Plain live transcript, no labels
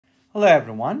Hello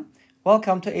everyone,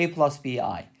 welcome to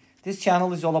aplusbi. This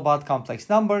channel is all about complex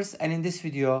numbers, and in this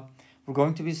video we're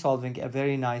going to be solving a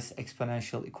very nice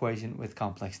exponential equation with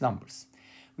complex numbers.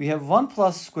 We have 1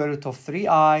 plus square root of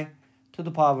 3i to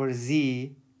the power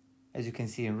z, as you can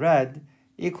see in red,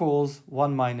 equals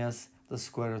 1 minus the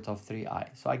square root of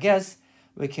 3i. So I guess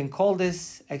we can call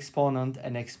this exponent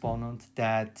an exponent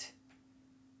that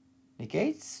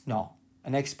negates? No,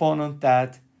 an exponent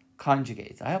that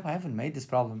conjugates. I hope I haven't made this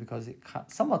problem because it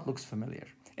somewhat looks familiar.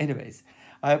 Anyways,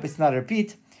 I hope it's not a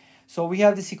repeat. So we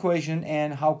have this equation,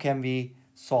 and how can we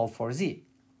solve for z?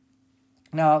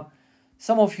 Now,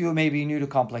 some of you may be new to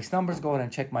complex numbers. Go ahead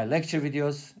and check my lecture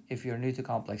videos. If you're new to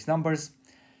complex numbers,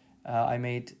 I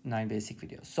made 9 basic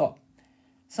videos. So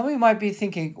some of you might be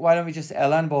thinking, why don't we just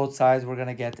ln both sides? We're going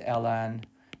to get ln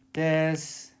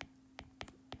this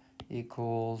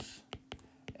equals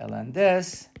ln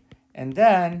this. And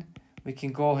then we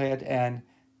can go ahead and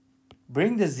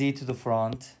bring the z to the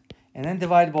front and then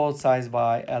divide both sides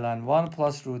by ln 1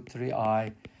 plus root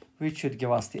 3i, which should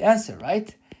give us the answer,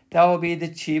 right? That will be the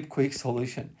cheap, quick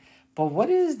solution. But what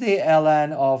is the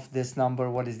ln of this number?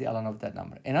 What is the ln of that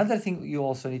number? Another thing you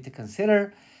also need to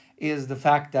consider is the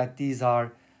fact that these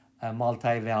are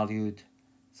multi-valued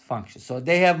functions. So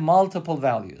they have multiple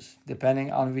values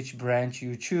depending on which branch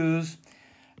you choose.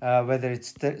 Whether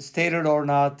it's stated or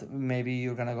not, maybe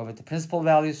you're going to go with the principal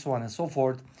value, so on and so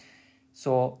forth.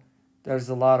 So there's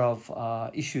a lot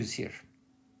of issues here.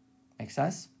 Make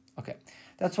sense? Okay.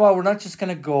 That's why we're not just going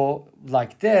to go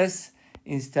like this.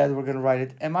 Instead, we're going to write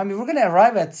it. And I mean, we're going to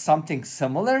arrive at something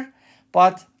similar,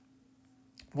 but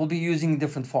we'll be using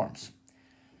different forms.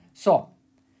 So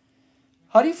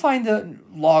how do you find the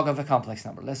log of a complex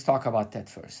number? Let's talk about that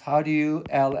first. How do you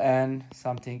ln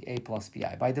something a plus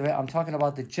bi? By the way, I'm talking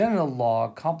about the general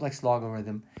log, complex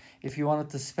logarithm. If you wanted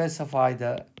to specify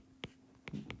the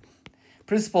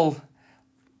principal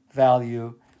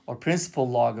value or principal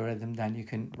logarithm, then you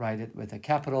can write it with a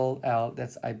capital L.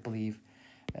 That's, I believe,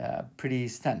 pretty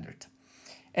standard.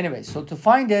 Anyway, so to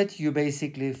find it, you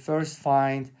basically first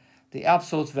find the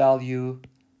absolute value,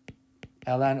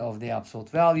 ln of the absolute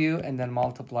value, and then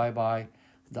multiply by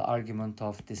the argument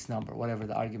of this number, whatever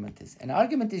the argument is. An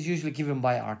argument is usually given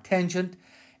by our tangent.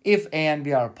 If a and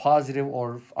b are positive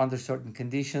or under certain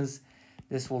conditions,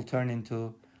 this will turn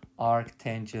into arc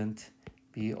tangent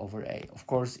b over a. Of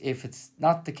course, if it's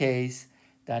not the case,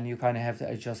 then you kind of have to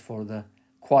adjust for the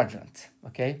quadrant,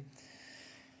 okay?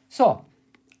 So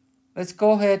let's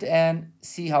go ahead and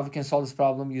see how we can solve this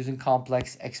problem using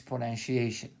complex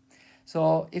exponentiation.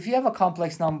 So if you have a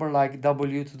complex number like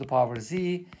w to the power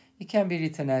z, it can be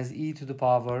written as e to the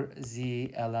power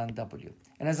z ln w.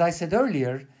 And as I said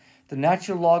earlier, the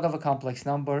natural log of a complex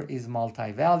number is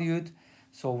multi-valued,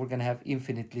 so we're going to have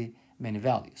infinitely many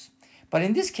values. But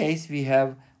in this case, we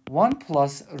have 1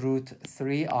 plus root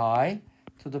 3i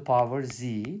to the power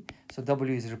z. So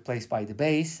w is replaced by the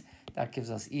base. That gives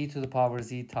us e to the power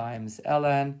z times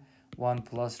ln 1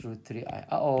 plus root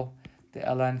 3i. The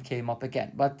ln came up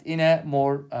again, but in a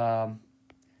more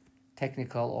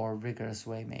technical or rigorous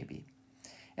way maybe.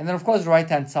 And then of course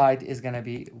right-hand side is going to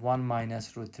be 1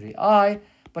 minus root 3i,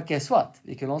 but guess what?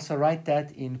 We can also write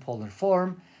that in polar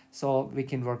form, so we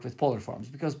can work with polar forms,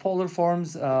 because polar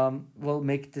forms will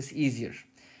make this easier.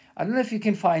 I don't know if you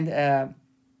can find a,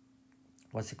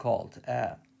 what's it called,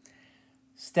 a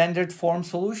standard form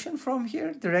solution from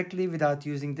here directly without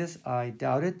using this. I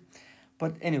doubt it,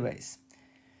 but anyways.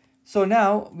 So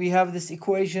now we have this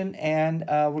equation, and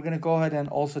we're going to go ahead and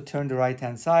also turn the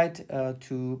right-hand side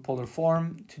to polar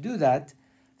form. To do that,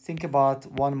 think about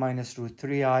 1 minus root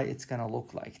 3i. It's going to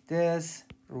look like this.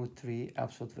 Root 3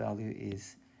 absolute value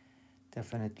is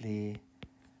definitely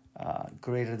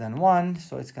greater than 1,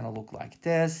 so it's going to look like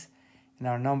this. And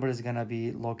our number is going to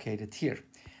be located here.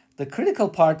 The critical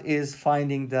part is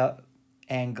finding the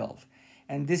angle.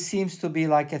 And this seems to be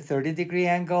like a 30-degree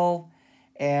angle.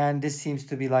 And this seems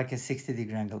to be like a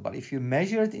 60-degree angle. But if you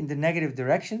measure it in the negative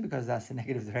direction, because that's the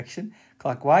negative direction,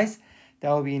 clockwise, that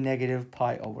will be negative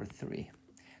pi over 3.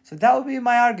 So that would be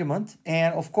my argument.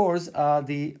 And of course,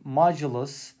 the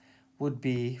modulus would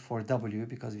be for w,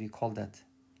 because we call that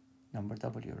number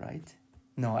w, right?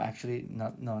 No, actually,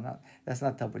 that's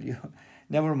not w.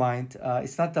 Never mind,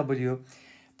 it's not w.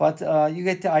 But you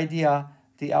get the idea.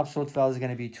 The absolute value is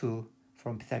going to be 2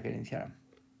 from Pythagorean theorem,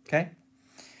 okay?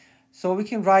 So we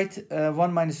can write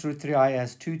 1 minus root 3i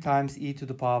as 2 times e to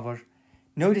the power.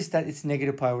 Notice that it's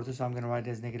negative pi over 2, so I'm going to write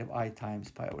it as negative I times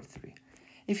pi over 3.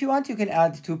 If you want, you can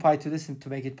add 2 pi to this and to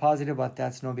make it positive, but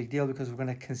that's no big deal because we're going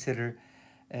to consider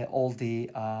all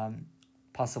the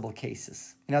possible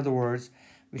cases. In other words,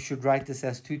 we should write this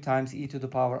as 2 times e to the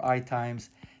power I times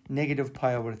negative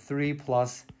pi over 3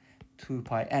 plus 2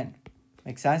 pi n.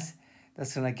 Make sense?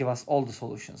 That's going to give us all the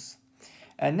solutions.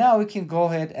 And now we can go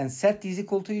ahead and set these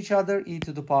equal to each other. E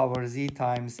to the power z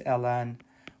times ln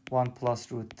 1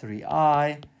 plus root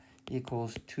 3i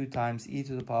equals 2 times e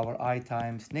to the power I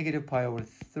times negative pi over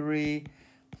 3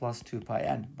 plus 2 pi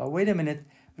n. But wait a minute,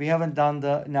 we haven't done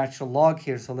the natural log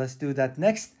here, so let's do that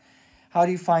next. How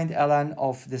do you find ln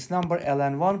of this number?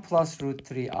 Ln 1 plus root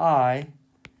 3i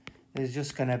is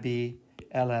just going to be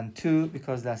ln 2,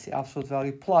 because that's the absolute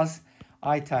value, plus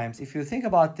I times, if you think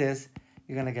about this,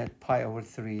 you're going to get pi over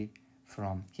 3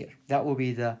 from here. That will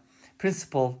be the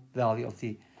principal value of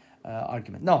the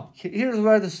argument. Now, here's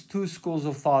where the two schools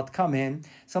of thought come in.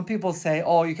 Some people say,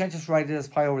 oh, you can't just write it as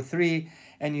pi over 3,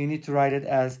 and you need to write it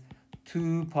as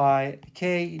 2 pi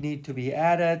k need to be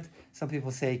added. Some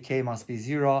people say k must be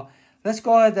 0. Let's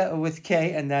go ahead with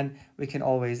k, and then we can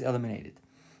always eliminate it.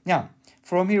 Now,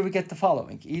 from here we get the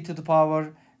following. E to the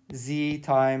power z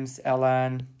times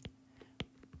ln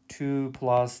 2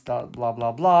 plus blah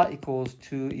blah blah equals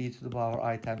 2e to the power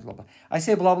I times blah blah. I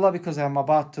say blah blah because I'm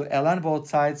about to ln both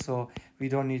sides, so we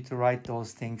don't need to write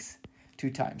those things 2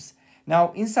 times.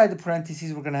 Now, inside the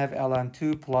parentheses, we're going to have ln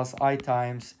 2 plus I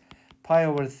times pi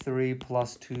over 3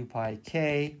 plus 2 pi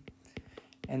k.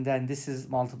 And then this is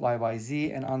multiplied by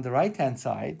z. And on the right-hand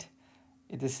side,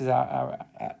 this is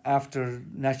after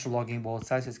natural logging both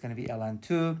sides, so it's going to be ln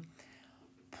 2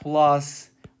 plus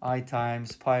I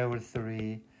times pi over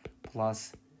 3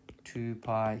 plus 2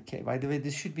 pi k. By the way,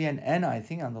 this should be an n, I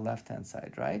think, on the left-hand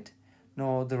side, right?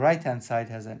 No, the right-hand side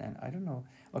has an n. I don't know.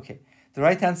 Okay, the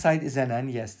right-hand side is an n.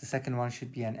 Yes, the second one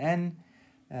should be an n.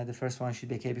 The first one should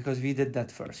be k, because we did that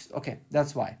first. Okay,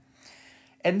 that's why.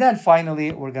 And then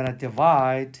finally, we're going to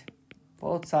divide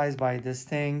both sides by this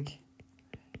thing.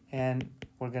 And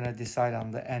we're going to decide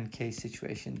on the nk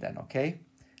situation then, okay?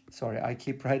 Sorry, I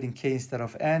keep writing k instead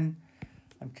of n.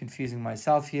 I'm confusing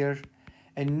myself here.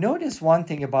 And notice one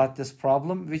thing about this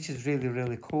problem, which is really,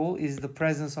 really cool, is the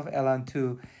presence of ln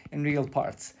 2 in real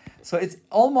parts. So it's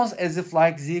almost as if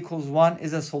like z equals 1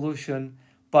 is a solution,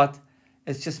 but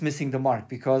it's just missing the mark,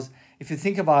 because if you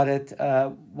think about it,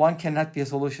 1 cannot be a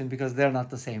solution because they're not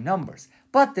the same numbers.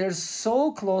 But they're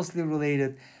so closely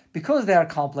related because they are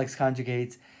complex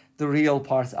conjugates, the real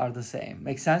parts are the same.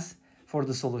 Make sense? For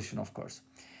the solution, of course.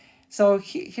 So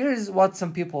here's what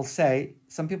some people say.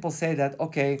 Some people say that,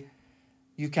 okay,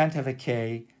 you can't have a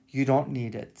k, you don't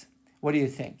need it. What do you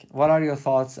think? What are your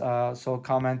thoughts? So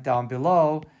comment down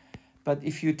below. But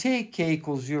if you take k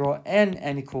equals 0 and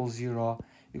n equals 0,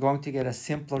 you're going to get a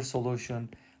simpler solution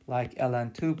like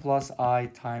ln 2 plus I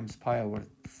times pi over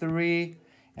 3.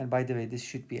 And by the way, this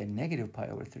should be a negative pi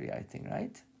over 3, I think,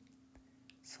 right?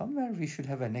 Somewhere we should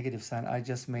have a negative sign. I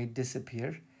just made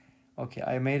disappear. Okay,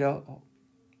 I made a... Oh,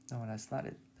 no, that's not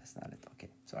it. That's not it. Okay,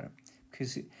 sorry.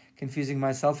 Confusing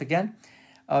myself again.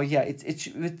 Oh, yeah, it's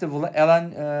with the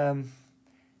ln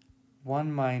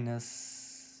 1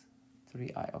 minus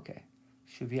 3i. Okay,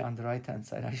 should be on the right-hand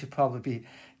side. I should probably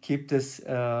keep this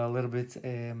a little bit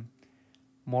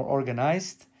more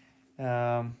organized.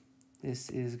 This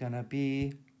is going to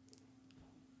be...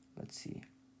 Let's see.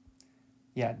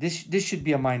 Yeah, this should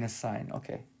be a minus sign.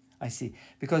 Okay, I see.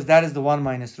 Because that is the 1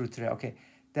 minus root 3. Okay,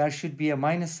 there should be a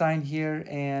minus sign here.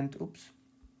 And, oops.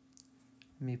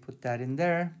 Let me put that in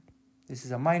there. This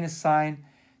is a minus sign.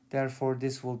 Therefore,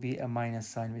 this will be a minus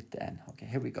sign with the n. Okay,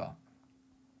 here we go.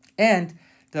 And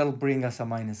that'll bring us a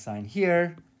minus sign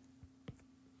here.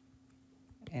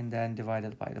 And then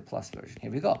divided by the plus version.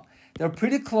 Here we go. They're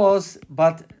pretty close,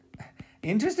 but the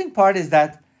interesting part is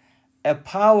that a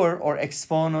power or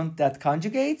exponent that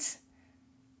conjugates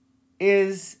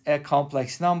is a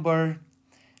complex number,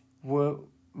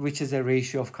 which is a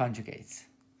ratio of conjugates.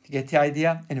 You get the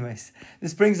idea? Anyways,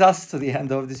 this brings us to the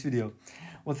end of this video.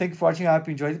 Well, thank you for watching. I hope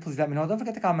you enjoyed it. Please let me know. Don't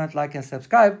forget to comment, like, and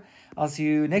subscribe. I'll see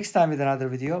you next time with another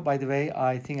video. By the way,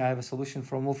 I think I have a solution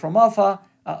from Wolfram Alpha.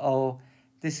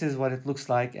 This is what it looks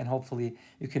like, and hopefully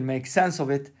you can make sense of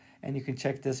it. And you can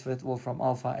check this with Wolfram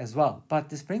Alpha as well. But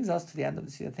this brings us to the end of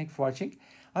this video. Thank you for watching.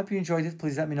 I hope you enjoyed it.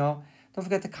 Please let me know. Don't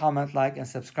forget to comment, like, and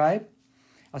subscribe.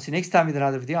 I'll see you next time with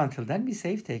another video. Until then, be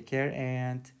safe, take care,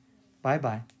 and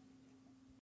bye-bye.